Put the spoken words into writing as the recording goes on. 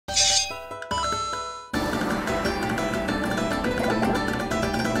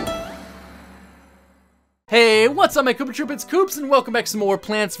Hey, what's up my Koopa Troop? It's Koops and welcome back to some more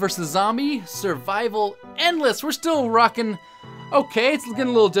Plants vs. Zombie Survival Endless. We're still rocking. Okay, it's getting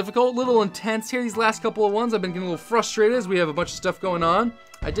a little difficult, a little intense here these last couple of ones. I've been getting a little frustrated as we have a bunch of stuff going on.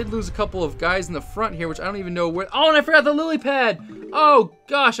 I did lose a couple of guys in the front here, which I don't even know where. Oh, and I forgot the lily pad. Oh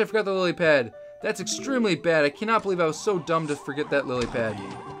gosh, I forgot the lily pad. That's extremely bad. I cannot believe I was so dumb to forget that lily pad.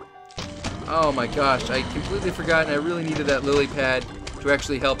 Oh my gosh, I completely forgot and I really needed that lily pad to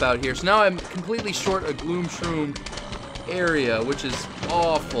actually help out here. So now I'm completely short a Gloom Shroom area, which is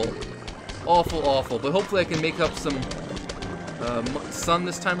awful. Awful, awful. But hopefully I can make up some sun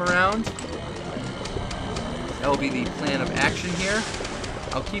this time around. That will be the plan of action here.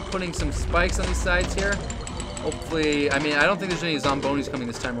 I'll keep putting some spikes on these sides here. Hopefully, I mean, I don't think there's any Zombonis coming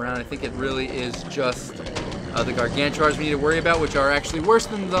this time around. I think it really is just the Gargantuars we need to worry about, which are actually worse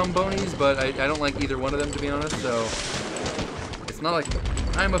than Zombonis, but I don't like either one of them, to be honest, so it's not like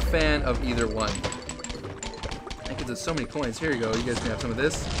I'm a fan of either one. I think there's so many coins. Here you go. You guys can have some of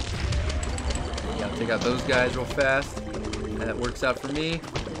this. Yeah, take out those guys real fast. That works out for me.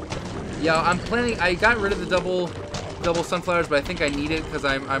 Yeah, I'm planning. I got rid of the double sunflowers, but I think I need it because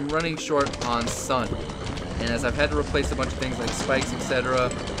I'm running short on sun. And as I've had to replace a bunch of things like spikes,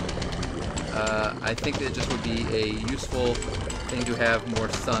 etc., I think it just would be a useful thing to have more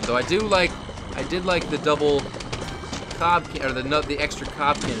sun. Though I did like the double cob or the extra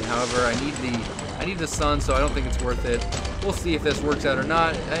cobkin. However, I need the sun, so I don't think it's worth it. We'll see if this works out or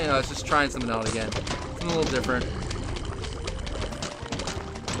not. You know, it's just trying something out again. Something a little different.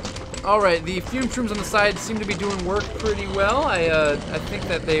 All right, the fume shrooms on the side seem to be doing work pretty well. I think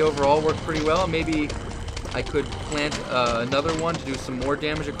that they overall work pretty well. Maybe I could plant another one to do some more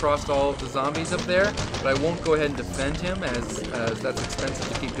damage across all of the zombies up there, but I won't go ahead and defend him as that's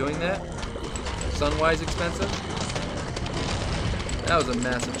expensive to keep doing that. Sun-wise expensive. That was a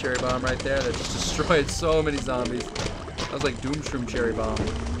massive cherry bomb right there that just destroyed so many zombies. That was like Doom Shroom cherry bomb.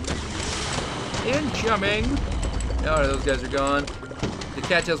 Incoming! Alright, those guys are gone. The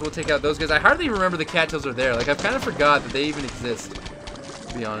cattails will take out those guys. I hardly remember the cattails are there. Like, I've kind of forgot that they even exist,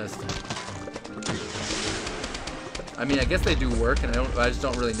 to be honest. I mean, I guess they do work, and I just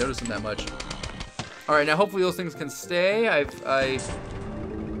don't really notice them that much. All right, now hopefully those things can stay. I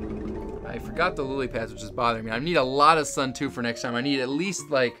forgot the lily pads, which is bothering me. I need a lot of sun too for next time. I need at least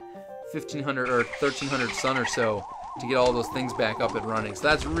like 1,500 or 1,300 sun or so to get all those things back up and running. So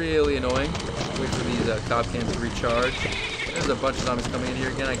that's really annoying. Wait for these cobcams to recharge. There's a bunch of zombies coming in here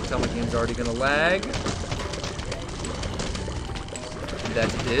again. I can tell my game's already gonna lag.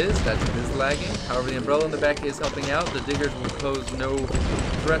 That it is lagging. However, the umbrella in the back is helping out. The diggers will pose no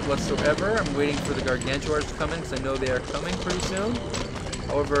threat whatsoever. I'm waiting for the Gargantuars to come in because I know they are coming pretty soon.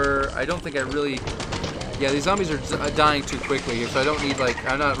 However, I don't think I really... Yeah, these zombies are dying too quickly here, so I don't need, like...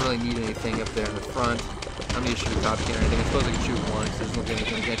 I'm not really need anything up there in the front. I don't need to shoot a copy or anything. I suppose I can shoot one because there's no getting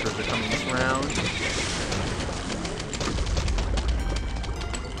the Gargantuars are coming this round.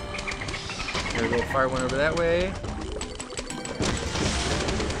 There we go, fire one over that way.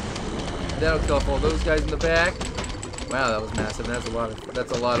 That'll kill off all those guys in the back. Wow, that was massive.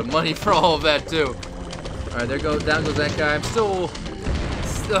 That's a lot of money for all of that too. All right, down goes that guy. I'm still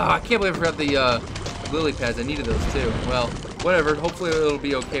I can't believe I forgot the lily pads. I needed those too. Well, whatever. Hopefully it'll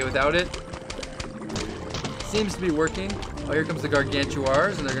be okay without it. Seems to be working. Oh, here comes the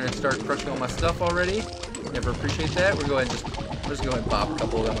Gargantuars, and they're gonna start crushing all my stuff already. Never appreciate that. We'll go ahead and just go ahead and bop a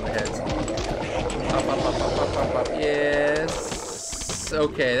couple of them on the heads. Bop, bop, bop, bop, bop, bop, bop. Yes.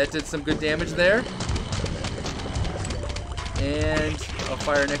 Okay, that did some good damage there. And I'll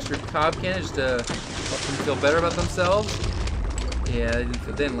fire an extra cob cannon just to help them feel better about themselves. Yeah,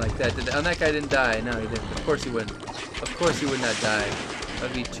 they didn't like that. And that guy didn't die. No, he didn't. Of course he wouldn't. Of course he would not die. That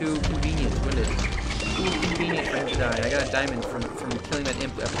would be too convenient, wouldn't it? Too convenient for him to die. I got a diamond from killing that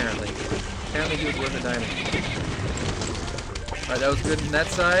imp, apparently. Apparently he was worth a diamond. Alright, that was good on that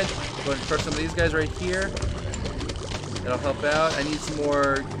side. Go ahead and crush some of these guys right here. That'll help out. I need some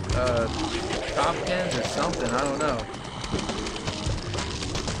more cobcans or something. I don't know.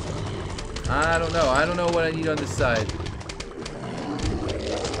 I don't know what I need on this side.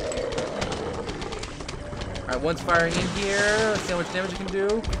 Alright, one's firing in here. Let's see how much damage it can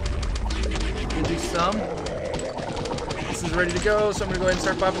do. It can do some. This is ready to go, so I'm going to go ahead and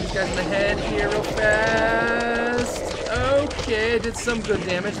start popping these guys in the head here real fast. Okay, I did some good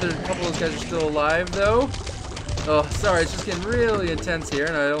damage. There's a couple of those guys are still alive, though. Oh, sorry, it's just getting really intense here,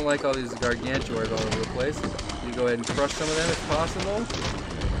 and I don't like all these Gargantuars all over the place. You go ahead and crush some of them if possible.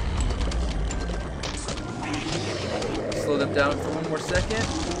 Slow them down for one more second.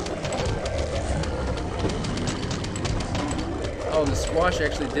 Oh, and the squash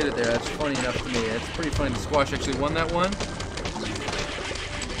actually did it there. That's funny enough to me. It's pretty funny. The squash actually won that one.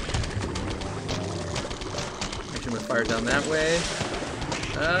 Make sure I'm gonna fire down that way.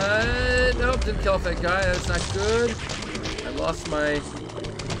 Nope, didn't kill off that guy. That's not good. I lost my...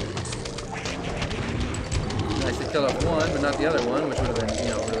 Nice to kill off one, but not the other one, which would have been,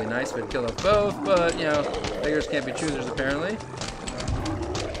 you know, really nice if it killed off both. But, you know, beggars can't be choosers, apparently.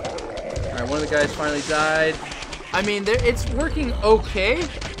 Alright, one of the guys finally died. I mean, it's working okay.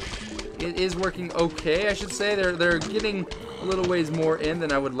 It is working okay, I should say. They're getting a little ways more in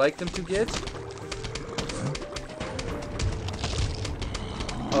than I would like them to get.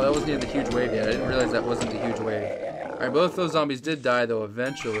 Oh, that wasn't even the huge wave yet. I didn't realize that wasn't the huge wave. Alright, both those zombies did die, though,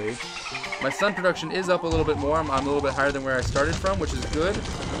 eventually. My sun production is up a little bit more. I'm a little bit higher than where I started from, which is good.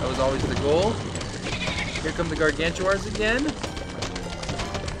 That was always the goal. Here come the Gargantuars again.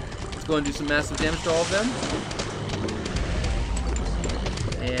 Let's go and do some massive damage to all of them.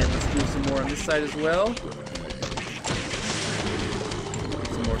 And let's do some more on this side as well.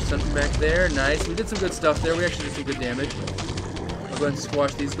 Some more something back there. Nice. We did some good stuff there. We actually did some good damage. I'll go ahead and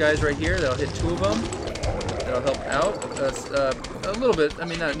squash these guys right here. That'll hit 2 of them. That'll help out a little bit. I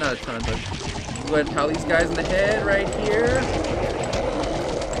mean, not a ton, but go ahead and pow these guys in the head right here.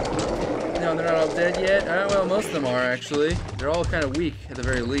 No, they're not all dead yet. Well, most of them are, actually. They're all kind of weak, at the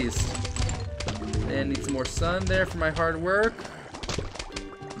very least. And need some more sun there for my hard work.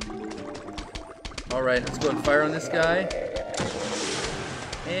 Alright, let's go ahead and fire on this guy.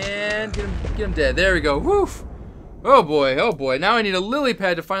 And get him dead. There we go. Woof! Oh boy, oh boy. Now I need a lily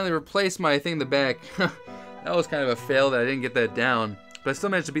pad to finally replace my thing in the back. That was kind of a fail that I didn't get that down. But I still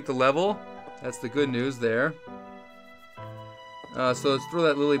managed to beat the level. That's the good news there. So let's throw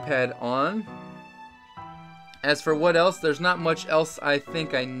that lily pad on. As for what else, there's not much else I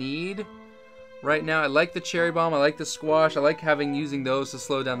think I need right now. I like the cherry bomb. I like the squash. I like using those to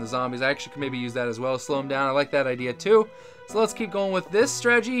slow down the zombies. I actually can maybe use that as well, slow them down. I like that idea too. So let's keep going with this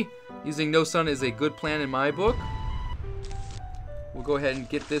strategy. Using no sun is a good plan in my book. We'll go ahead and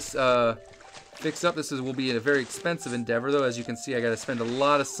get this fixed up. This will be a very expensive endeavor, though. As you can see, I got to spend a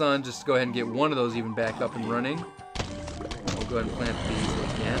lot of sun just to go ahead and get one of those even back up and running. We'll go ahead and plant these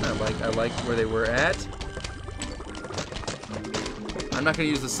again. I like where they were at. I'm not going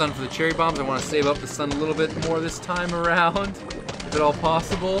to use the sun for the cherry bombs. I want to save up the sun a little bit more this time around, if at all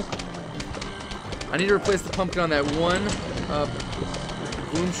possible. I need to replace the pumpkin on that one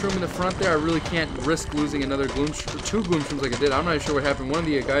gloom shroom in the front there. I really can't risk losing another two gloom shrooms like I did. I'm not even sure what happened. One of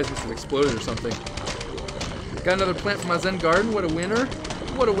the guys must have exploded or something. Got another plant from my Zen garden. What a winner.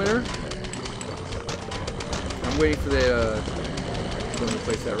 What a winner. I'm waiting for the... let me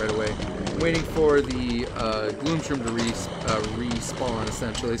replace that right away. I'm waiting for the gloom shroom to respawn,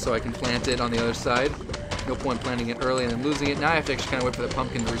 essentially, so I can plant it on the other side. No point planting it early and then losing it. Now I have to actually kind of wait for the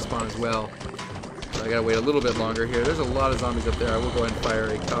pumpkin to respawn as well. So I gotta wait a little bit longer here. There's a lot of zombies up there. I will go ahead and fire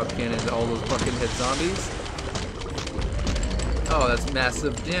a cob cannon into all those bucket head zombies. Oh, that's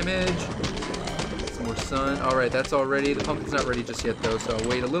massive damage. Some more sun. Alright, that's all ready. The pumpkin's not ready just yet, though, so I'll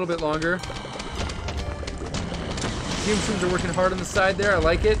wait a little bit longer. Fume shrooms are working hard on the side there. I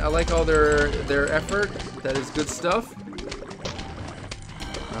like it. I like all their effort. That is good stuff.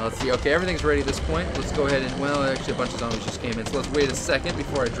 Let's see. Okay, everything's ready at this point. Let's go ahead and... Well, actually, a bunch of zombies just came in, so let's wait a second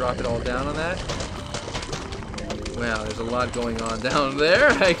before I drop it all down on that. Wow, there's a lot going on down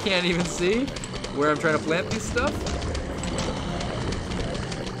there. I can't even see where I'm trying to plant these stuff.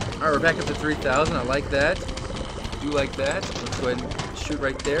 Alright, we're back up to 3,000. I like that. I do like that. Let's go ahead and shoot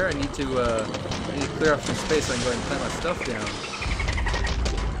right there. I need to clear off some space so I can go ahead and plant my stuff down.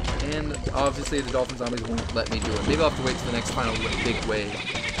 And obviously the dolphin zombies won't let me do it. Maybe I'll have to wait till the next final big wave.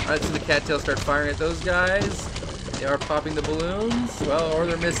 Alright, so the cattails start firing at those guys. They are popping the balloons. Well, or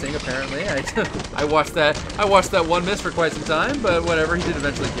they're missing, apparently. I watched that one miss for quite some time, but whatever, he did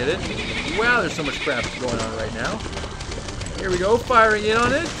eventually get it. Wow, there's so much crap going on right now. Here we go, firing in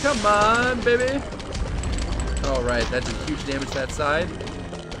on it. Come on, baby. Alright, that did huge damage to that side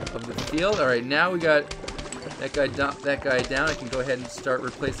of the field. Alright, now we got that guy down. I can go ahead and start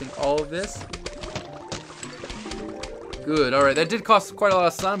replacing all of this. Good. Alright, that did cost quite a lot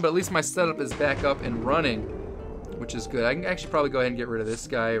of sun, but at least my setup is back up and running, which is good. I can actually probably go ahead and get rid of this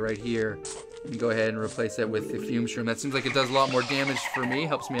guy right here and go ahead and replace that with the fume shroom. That seems like it does a lot more damage for me,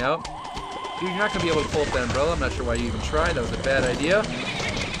 helps me out. Dude, you're not going to be able to pull up that umbrella. I'm not sure why you even tried. That was a bad idea.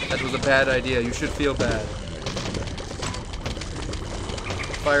 That was a bad idea. You should feel bad.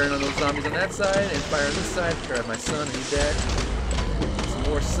 Firing on those zombies on that side and fire on this side. Grab my sun, I need that. Get some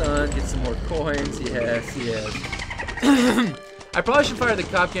more sun, get some more coins. Yes, yes. I probably should fire the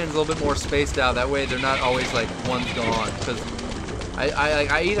cob cannons a little bit more spaced out. That way they're not always like one's gone. Because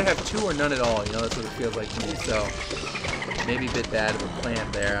I either have 2 or none at all, you know, that's what it feels like to me, so maybe a bit bad of a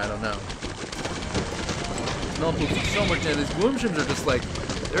plan there, I don't know. Smell poops so much, and these bloom shrooms are just like,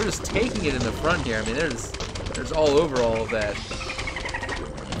 they're just taking it in the front here. I mean, there's all over all of that.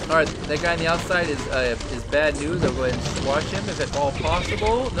 Alright, that guy on the outside is bad news. I'll go ahead and squash him if at all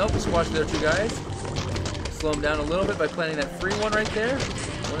possible. Nope, squash the other 2 guys. Slow him down a little bit by planting that free one right there.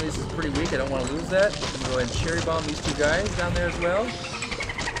 One of these is pretty weak, I don't want to lose that. I'm going to go ahead and cherry bomb these 2 guys down there as well.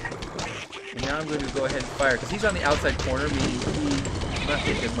 And now I'm going to go ahead and fire, because he's on the outside corner, meaning he will not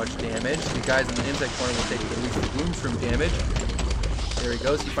take as much damage. The guys in the inside corner will take at least the bloom shroom damage. There he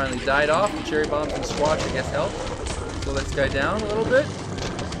goes, he finally died off. The cherry bombs and squash, I guess, helped. Slow this guy down a little bit.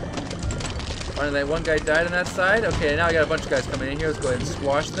 Finally, that one guy died on that side. Okay, now I got a bunch of guys coming in here. Let's go ahead and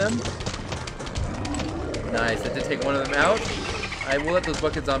squash them. Nice, that did take one of them out. I will let those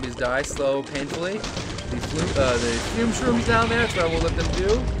bucket zombies die, slow, painfully. The fume shrooms down there, that's what I will let them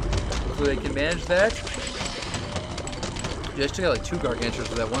do. Hopefully they can manage that. Dude, I actually got like 2 gargantuars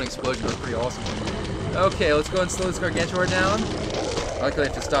with that one explosion. That was pretty awesome. Okay, let's go and slow this gargantuar down. I like how I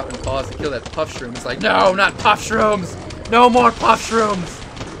have to stop and pause to kill that puff shroom. It's like, no, not puff shrooms! No more puff shrooms!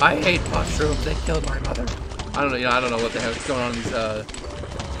 I hate puff shrooms. They killed my mother. I don't know. You know, I don't know what the hell is going on in these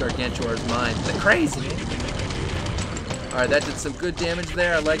gargantuars' minds. They're crazy. All right, that did some good damage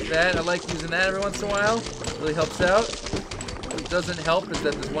there. I like that. I like using that every once in a while. It really helps out. What doesn't help is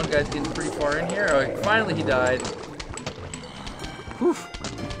that this one guy's getting pretty far in here. Oh, finally he died. Whew.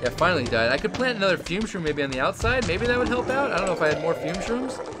 Yeah, finally he died. I could plant another fume shroom maybe on the outside. Maybe that would help out. I don't know if I had more fume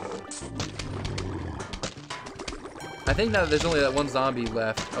shrooms. I think now that there's only that one zombie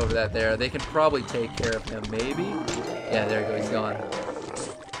left over that there, they can probably take care of him, maybe? Yeah, there he goes, he's gone.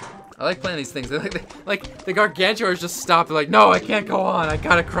 I like playing these things. Like the gargantuars just stop. They're like, no, I can't go on. I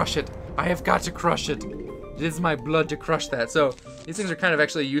gotta crush it. I have got to crush it. It is my blood to crush that. So these things are kind of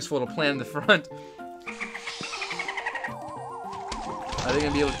actually useful to plan in the front. Are they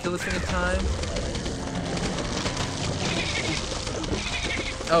gonna be able to kill this thing in time?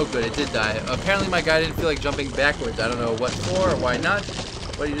 Oh good, it did die. Apparently my guy didn't feel like jumping backwards. I don't know what for or why not,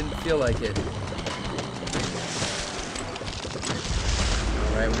 but he didn't feel like it.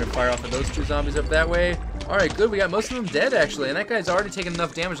 Alright, we're gonna fire off of those 2 zombies up that way. Alright, good, we got most of them dead actually, and that guy's already taken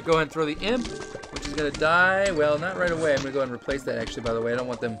enough damage to go ahead and throw the imp, which is gonna die. Well, not right away. I'm gonna go ahead and replace that actually, by the way. I don't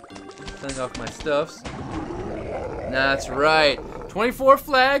want them killing off my stuffs. That's right. 24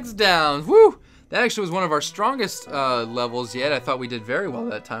 flags down. Woo! That actually was one of our strongest levels yet. I thought we did very well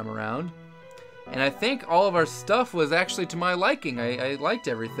that time around. And I think all of our stuff was actually to my liking. I liked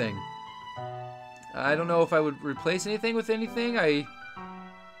everything. I don't know if I would replace anything with anything. I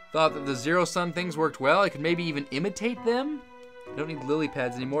thought that the Zero Sun things worked well. I could maybe even imitate them. I don't need lily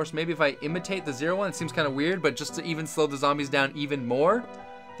pads anymore, so maybe if I imitate the Zero one, it seems kind of weird, but just to even slow the zombies down even more,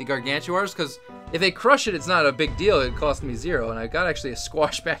 the gargantuars, because if they crush it, it's not a big deal. It cost me 0, and I got actually a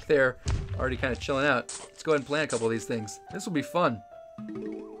squash back there already kind of chilling out. Let's go ahead and plant a couple of these things. This will be fun.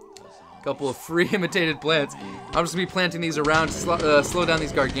 A couple of free imitated plants. I'm just going to be planting these around to slow down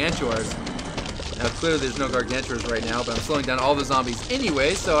these gargantuars. Now, clearly there's no gargantuars right now, but I'm slowing down all the zombies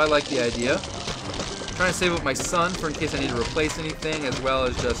anyway, so I like the idea. I'm trying to save up my sun for in case I need to replace anything, as well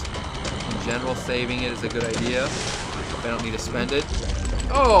as just, in general, saving it is a good idea if I don't need to spend it.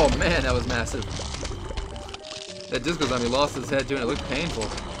 Oh, man, that was massive. That disco zombie lost his head, too, and it looked painful.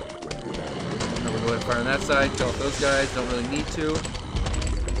 I'm going to go ahead and fire on that side, kill off those guys. Don't really need to,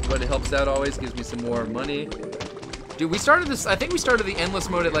 but it helps out always, gives me some more money. Dude, we started this, I think we started the endless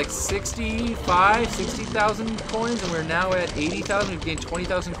mode at like 60,000 coins, and we're now at 80,000. We've gained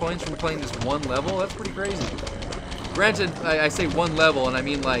 20,000 coins from playing this one level. That's pretty crazy. Granted, I say one level, and I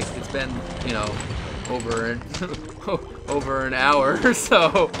mean like it's been, you know, over an hour,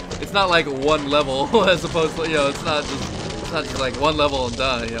 so it's not like one level as opposed to, you know, it's not just like one level and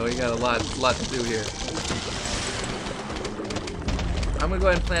done. You know, we got a lot to do here. I'm gonna go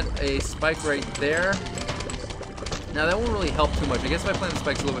ahead and plant a spike right there. Now that won't really help too much. I guess if I plant the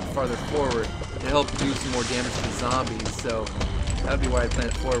spikes a little bit farther forward, it'll help do some more damage to the zombies, so that would be why I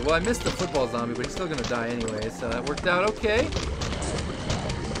plant it forward. Well, I missed the football zombie, but he's still gonna die anyway, so that worked out okay.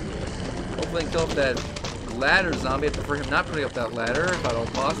 Hopefully I can kill up that ladder zombie. I prefer him not putting up that ladder, if at all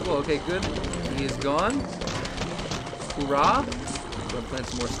possible. Okay, good. He is gone. Hoorah. I'm gonna plant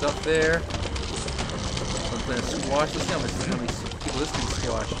some more stuff there. I'm gonna plant a squash. Let's see how many people this can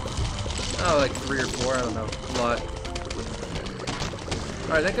squash. Oh, like 3 or 4, I don't know. A lot.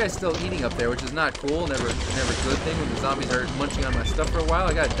 Alright, that guy's still eating up there, which is not cool. Never a good thing when the zombies are munching on my stuff for a while.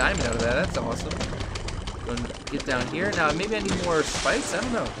 I got a diamond out of that. That's awesome. Go and get down here. Now, maybe I need more spikes? I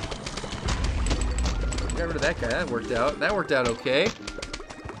don't know. got rid of that guy. That worked out. That worked out okay.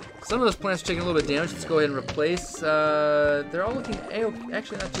 Some of those plants are taking a little bit of damage. Let's go ahead and replace. They're all looking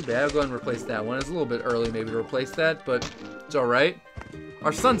actually not too bad. I'll go ahead and replace that one. It's a little bit early maybe to replace that, but it's all right.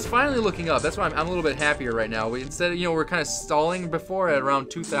 Our sun's finally looking up. That's why I'm a little bit happier right now. Instead of, you know, we're kind of stalling before at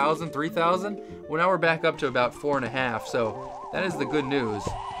around 2,000, 3,000. Well, now we're back up to about 4.5. So that is the good news.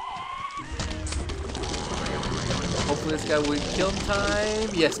 Hopefully this guy will kill in time.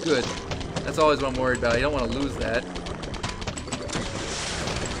 Yes, good. That's always what I'm worried about. You don't want to lose that.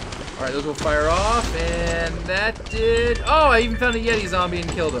 Alright, those will fire off, and that did... Oh, I even found a Yeti zombie and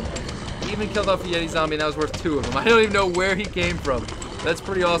killed him. Even killed off a Yeti zombie, and that was worth 2 of them. I don't even know where he came from. That's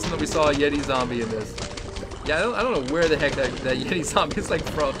pretty awesome that we saw a Yeti zombie in this. Yeah, I don't know where the heck that Yeti zombie is like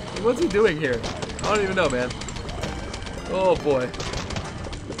from. What's he doing here? I don't even know, man. Oh, boy.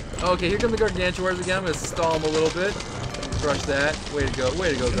 Okay, here come the Gargantuars again. I'm going to stall him a little bit. Crush that. Way to go,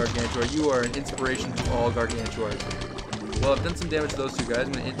 Gargantuar. You are an inspiration to all Gargantuars. Well, I've done some damage to those 2 guys.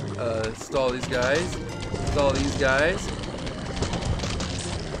 I'm going to stall these guys. Stall these guys.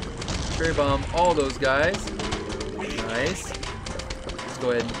 Cherry bomb all those guys. Nice. Let's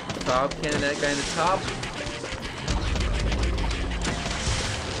go ahead and top cannon that guy in the top.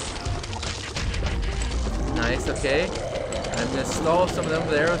 Nice, okay. I'm going to stall some of them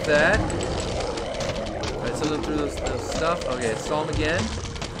there with that. Alright, some of them through those stuff. Okay, stall them again.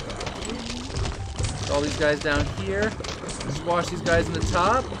 Stall these guys down here. Squash these guys in the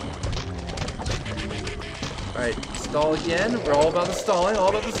top. Alright, stall again. We're all about the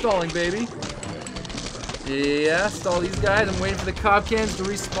stalling, baby. Yeah, stall these guys. I'm waiting for the cob cans to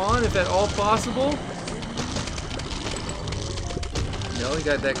respawn, if at all possible. No, we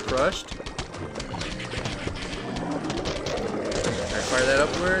got that crushed. Alright, fire that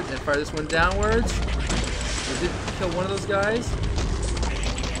upwards, and fire this one downwards. We did kill one of those guys.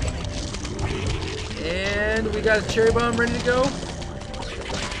 And we got a cherry bomb ready to go.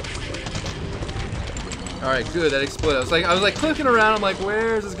 Alright, good, that exploded. I was like clicking around, I'm like,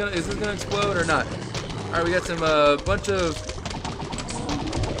 where is this gonna explode or not? Alright, we got some bunch of...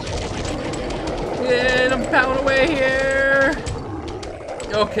 And I'm pounding away here!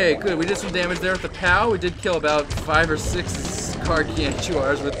 Okay, good, we did some damage there with the POW. We did kill about 5 or 6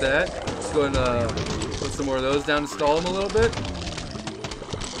 Gargantuars with that. Let's go and put some more of those down and stall them a little bit.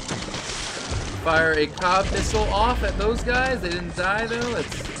 Fire a cob missile off at those guys. They didn't die though.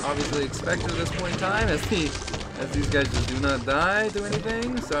 It's obviously expected at this point in time, as these guys just do not die to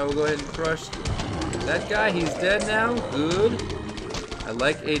anything. So I will go ahead and crush that guy. He's dead now. Good. I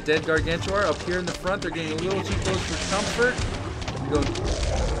like a dead Gargantuar up here in the front. They're getting a little too close for comfort.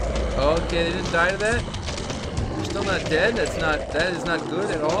 Okay, they didn't die to that. They're still not dead. That is not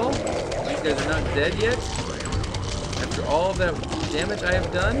good at all. These guys are not dead yet. After all of that damage I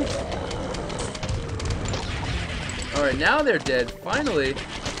have done. Alright, now they're dead. Finally.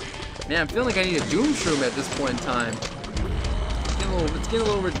 Man, I'm feeling like I need a Doom Shroom at this point in time. It's getting a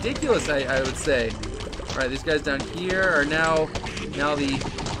little ridiculous, I would say. Alright, these guys down here are now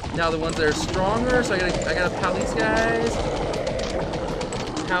the ones that are stronger, so I gotta pow these guys.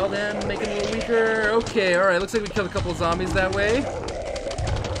 Pow them, make them a little weaker. Okay, alright, looks like we killed a couple of zombies that way.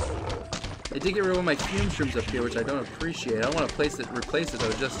 They did get rid of my fume shrooms up here, which I don't appreciate. I don't want to replace it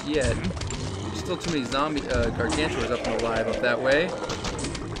though just yet. There's still too many zombie Gargantuars up and alive up that way.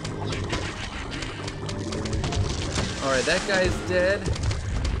 Alright, that guy's dead.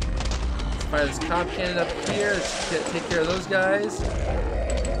 Let's fire this cob cannon up here. Let's take care of those guys.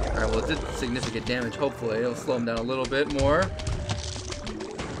 Alright, well it did significant damage, hopefully. It'll slow them down a little bit more.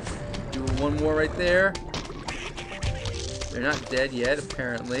 Do one more right there. They're not dead yet,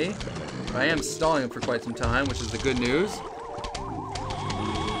 apparently. I am stalling them for quite some time, which is the good news.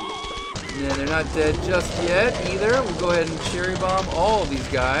 And they're not dead just yet, either. We'll go ahead and cherry bomb all of these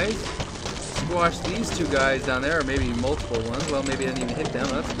guys. Squash these 2 guys down there, or maybe multiple ones. Well, maybe I didn't even hit them.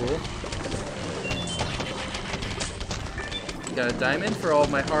 That's cool. Got a diamond for all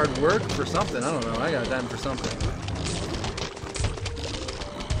my hard work for something. I don't know. I got a diamond for something.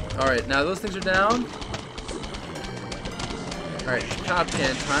 Alright, now those things are down. Alright, cob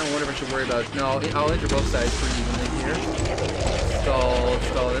cannon time. I wonder if I should worry about... No, I'll injure both sides pretty evenly here. Stall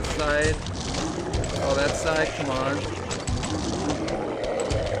this side. Stall that side. Come on.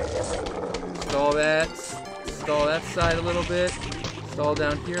 Stall that side a little bit. Stall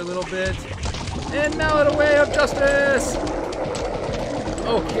down here a little bit. And mallet away of justice!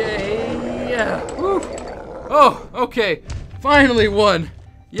 Okay, yeah. Woo. Oh, okay. Finally won.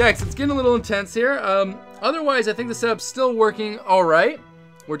 Yikes, it's getting a little intense here. Otherwise, I think the setup's still working all right.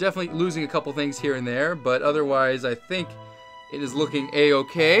 We're definitely losing a couple things here and there, but otherwise, I think it is looking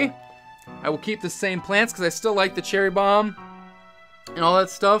a-okay. I will keep the same plants because I still like the cherry bomb and all that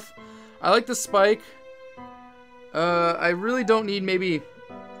stuff. I like the spike. I really don't need maybe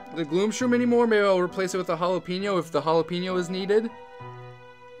the gloom shroom anymore. Maybe I'll replace it with a jalapeno if the jalapeno is needed.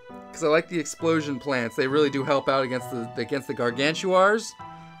 Because I like the explosion plants. They really do help out against the gargantuars.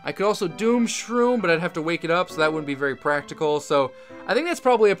 I could also doom shroom, but I'd have to wake it up, so that wouldn't be very practical. So I think that's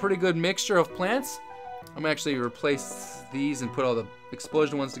probably a pretty good mixture of plants. I'm gonna actually replace these and put all the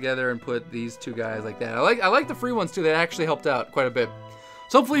explosion ones together and put these two guys like that. I like the free ones too. They actually helped out quite a bit.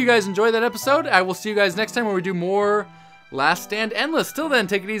 So hopefully you guys enjoyed that episode. I will see you guys next time where we do more Last Stand Endless. Till then,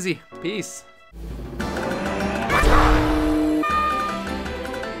 take it easy. Peace.